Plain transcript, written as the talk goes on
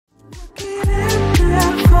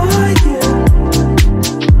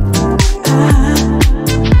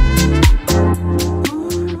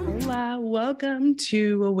welcome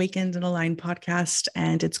to Awakened and Aligned podcast.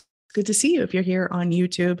 And it's good to see you if you're here on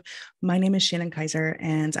YouTube. My name is Shannon Kaiser,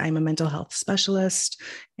 and I'm a mental health specialist,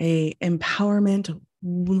 a empowerment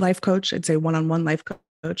life coach. I'd say one-on-one life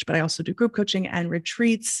coach, but I also do group coaching and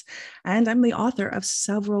retreats. And I'm the author of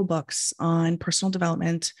several books on personal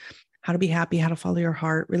development, how to be happy, how to follow your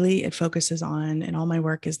heart. Really, it focuses on, and all my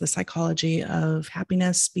work is the psychology of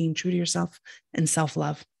happiness, being true to yourself, and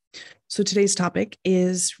self-love. So today's topic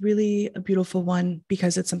is really a beautiful one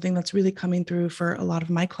because it's something that's really coming through for a lot of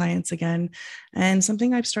my clients again, and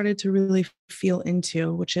something I've started to really feel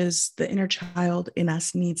into, which is the inner child in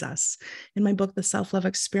us needs us. In my book, The Self-Love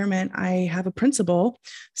Experiment, I have a principle,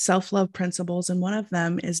 self-love principles, and one of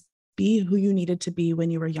them is be who you needed to be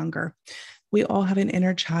when you were younger. We all have an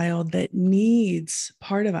inner child that needs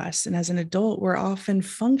part of us. And as an adult, we're often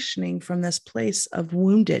functioning from this place of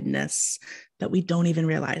woundedness that we don't even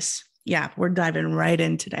realize. Yeah, we're diving right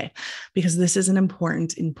in today because this is an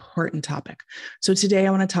important topic. So today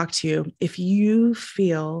I want to talk to you. If you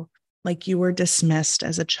feel like you were dismissed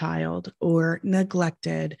as a child or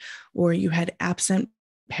neglected, or you had absent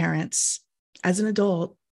parents, as an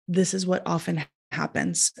adult, this is what often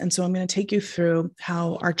happens. And so I'm going to take you through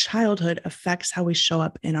how our childhood affects how we show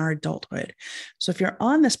up in our adulthood. So if you're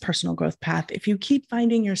on this personal growth path, if you keep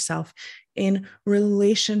finding yourself in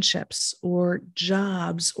relationships or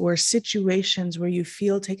jobs or situations where you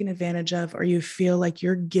feel taken advantage of, or you feel like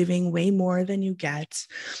you're giving way more than you get,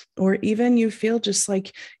 or even you feel just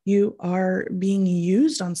like you are being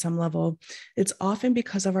used on some level, it's often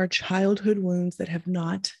because of our childhood wounds that have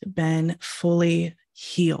not been fully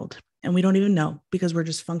healed. And we don't even know because we're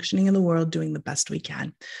just functioning in the world doing the best we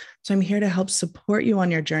can. So I'm here to help support you on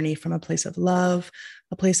your journey from a place of love,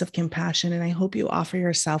 a place of compassion. And I hope you offer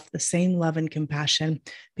yourself the same love and compassion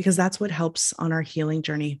because that's what helps on our healing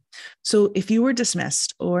journey. So if you were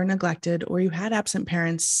dismissed or neglected, or you had absent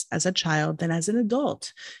parents as a child, then as an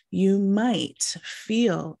adult, you might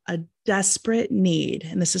feel a desperate need.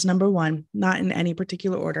 And this is number one, not in any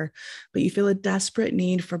particular order, but you feel a desperate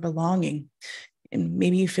need for belonging. And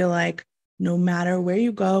maybe you feel like no matter where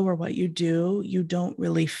you go or what you do, you don't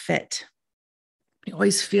really fit. You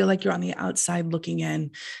always feel like you're on the outside looking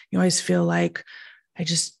in. You always feel like, I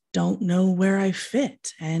just don't know where I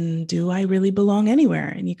fit. And do I really belong anywhere?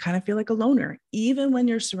 And you kind of feel like a loner, even when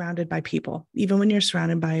you're surrounded by people, even when you're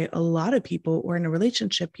surrounded by a lot of people or in a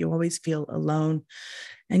relationship, you always feel alone.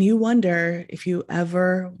 And you wonder if you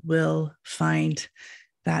ever will find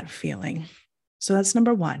that feeling. So that's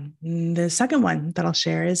number one. The second one that I'll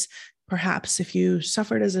share is perhaps if you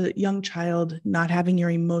suffered as a young child, not having your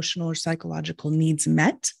emotional or psychological needs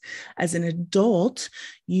met, as an adult,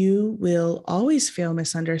 you will always feel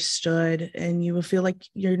misunderstood and you will feel like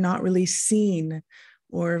you're not really seen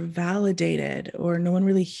or validated, or no one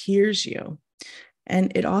really hears you.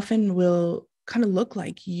 And it often will kind of look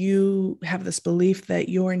like you have this belief that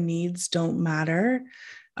your needs don't matter.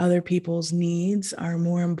 Other people's needs are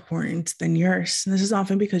more important than yours. And this is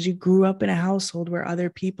often because you grew up in a household where other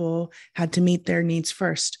people had to meet their needs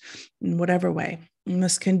first in whatever way. And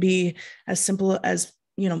this can be as simple as,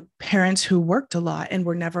 parents who worked a lot and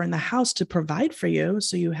were never in the house to provide for you.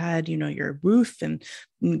 So you had, your roof and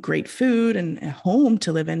great food and a home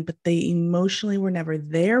to live in, but they emotionally were never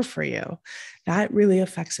there for you. That really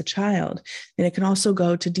affects a child. And it can also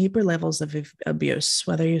go to deeper levels of abuse,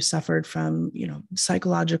 whether you suffered from,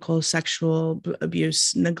 psychological, sexual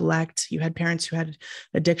abuse, neglect. You had parents who had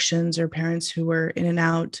addictions, or parents who were in and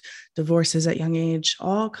out, divorces at young age,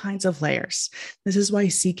 all kinds of layers. This is why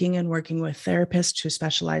seeking and working with therapists who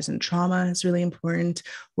specialize in trauma is really important.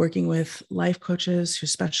 Working with life coaches who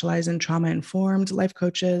specialize in trauma-informed life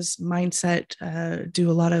coaches, mindset, do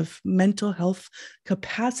a lot of mental health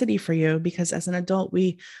capacity for you, because as an adult,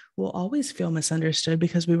 we will always feel misunderstood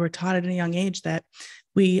because we were taught at a young age that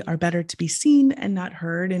we are better to be seen and not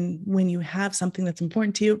heard. And when you have something that's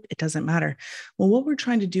important to you, it doesn't matter. Well, what we're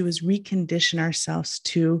trying to do is recondition ourselves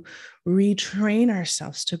to retrain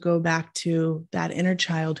ourselves to go back to that inner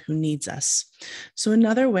child who needs us. So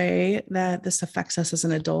another way that this affects us as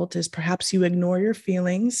an adult is perhaps you ignore your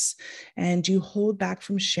feelings and you hold back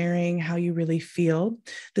from sharing how you really feel.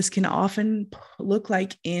 This can often look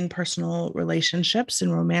like in personal relationships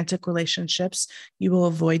and romantic relationships, you will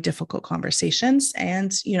avoid difficult conversations. And,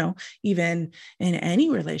 even in any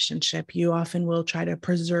relationship, you often will try to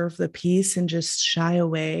preserve the peace and just shy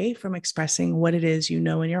away from expressing what it is in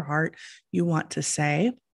your heart you want to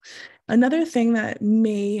say. Another thing that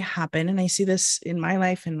may happen, and I see this in my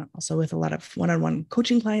life and also with a lot of one-on-one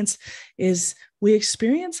coaching clients, is we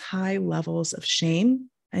experience high levels of shame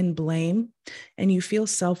and blame, and you feel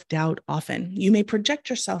self-doubt often. You may project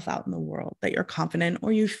yourself out in the world that you're confident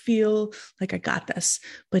or you feel like I got this,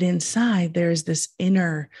 but inside there's this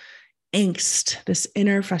inner angst, this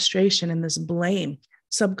inner frustration, and this blame.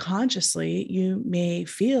 Subconsciously, you may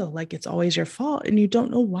feel like it's always your fault and you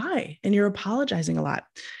don't know why, and you're apologizing a lot.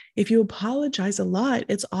 If you apologize a lot,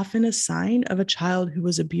 it's often a sign of a child who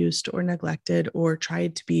was abused or neglected or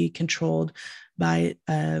tried to be controlled by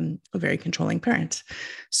a very controlling parent.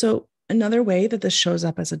 So, another way that this shows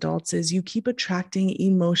up as adults is you keep attracting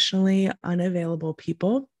emotionally unavailable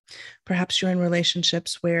people. Perhaps you're in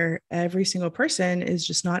relationships where every single person is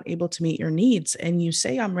just not able to meet your needs. And you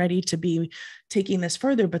say, I'm ready to be taking this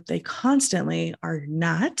further, but they constantly are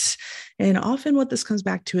not. And often what this comes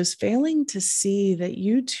back to is failing to see that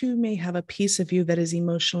you too may have a piece of you that is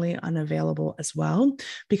emotionally unavailable as well,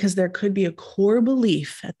 because there could be a core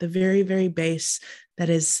belief at the very, very base that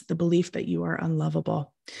is the belief that you are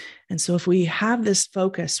unlovable. And so if we have this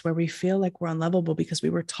focus where we feel like we're unlovable because we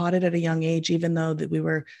were taught it at a young age, even though that we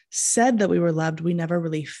were said that we were loved, we never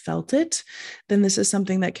really felt it, then this is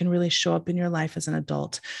something that can really show up in your life as an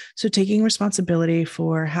adult. So taking responsibility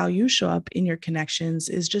for how you show up in your connections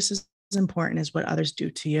is just as important as what others do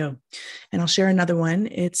to you. And I'll share another one.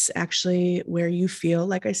 It's actually where you feel,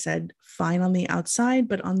 like I said, fine on the outside,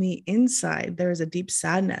 but on the inside, there is a deep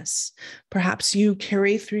sadness. Perhaps you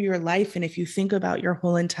carry through your life. And if you think about your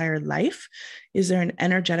whole entire life, is there an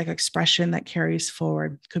energetic expression that carries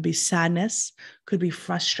forward? Could be sadness, could be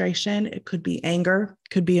frustration, it could be anger,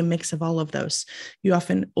 could be a mix of all of those. You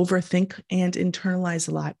often overthink and internalize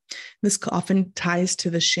a lot. This often ties to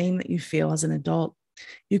the shame that you feel as an adult.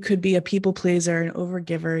 You could be a people pleaser, an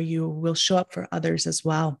overgiver. You will show up for others as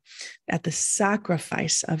well at the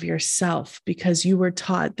sacrifice of yourself because you were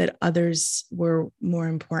taught that others were more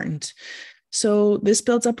important. So this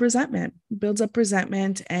builds up resentment,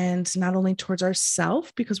 and not only towards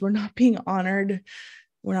ourselves, because we're not being honored.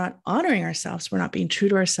 We're not honoring ourselves. We're not being true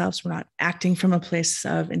to ourselves. We're not acting from a place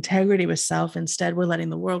of integrity with self. Instead, we're letting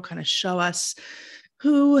the world kind of show us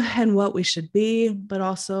who and what we should be, but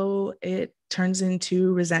also it turns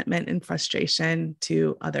into resentment and frustration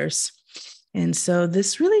to others. And so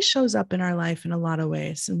this really shows up in our life in a lot of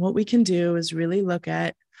ways. And what we can do is really look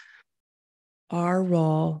at our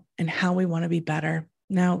role and how we want to be better.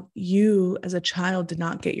 Now, you as a child did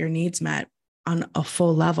not get your needs met on a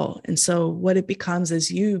full level. And so what it becomes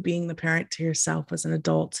is you being the parent to yourself as an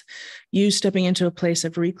adult, you stepping into a place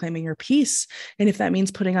of reclaiming your peace. And if that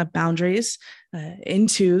means putting up boundaries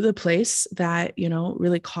into the place that,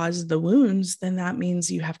 really caused the wounds, then that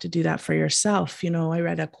means you have to do that for yourself. I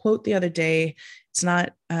read a quote the other day. It's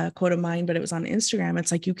not a quote of mine, but it was on Instagram.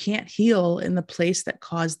 It's like, you can't heal in the place that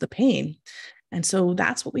caused the pain. And so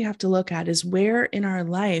that's what we have to look at, is where in our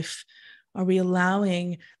life are we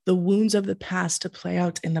allowing the wounds of the past to play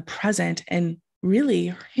out in the present and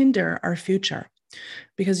really hinder our future?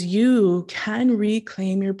 Because you can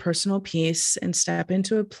reclaim your personal peace and step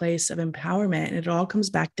into a place of empowerment. And it all comes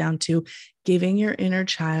back down to giving your inner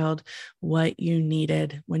child what you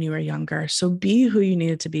needed when you were younger. So be who you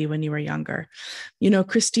needed to be when you were younger.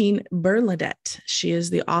 Christine Bernadette, she is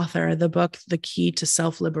the author of the book, The Key to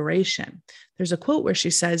Self-Liberation. There's a quote where she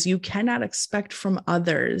says, you cannot expect from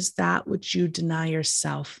others that which you deny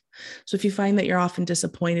yourself. So if you find that you're often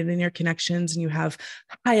disappointed in your connections and you have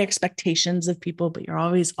high expectations of people, but you're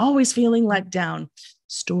always feeling let down,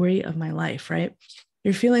 story of my life, right?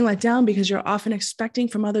 You're feeling let down because you're often expecting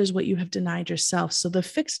from others what you have denied yourself. So the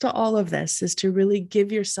fix to all of this is to really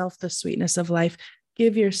give yourself the sweetness of life,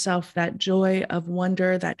 give yourself that joy of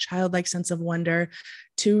wonder, that childlike sense of wonder,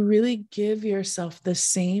 to really give yourself the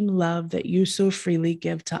same love that you so freely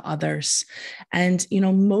give to others. And,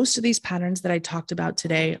 most of these patterns that I talked about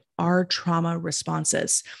today are trauma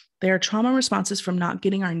responses. They are trauma responses from not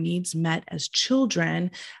getting our needs met as children.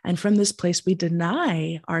 And from this place, we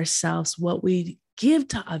deny ourselves what we give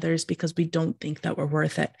to others because we don't think that we're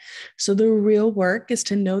worth it. So the real work is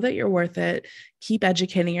to know that you're worth it. Keep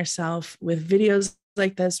educating yourself with videos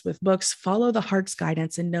like this, with books. Follow the heart's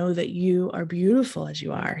guidance and know that you are beautiful as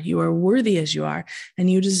you are. You are worthy as you are, and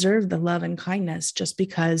you deserve the love and kindness. Just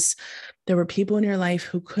because there were people in your life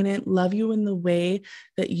who couldn't love you in the way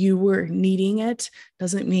that you were needing it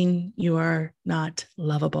doesn't mean you are not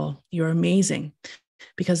lovable. You're amazing.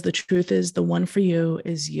 Because the truth is, the one for you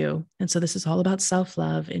is you. And so this is all about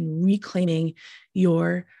self-love and reclaiming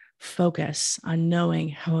your focus on knowing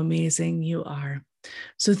how amazing you are.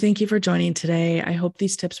 So thank you for joining today. I hope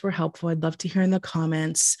these tips were helpful. I'd love to hear in the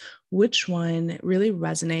comments which one really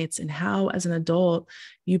resonates and how, as an adult,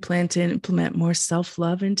 you plan to implement more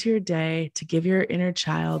self-love into your day to give your inner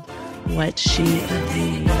child what she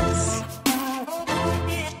believes.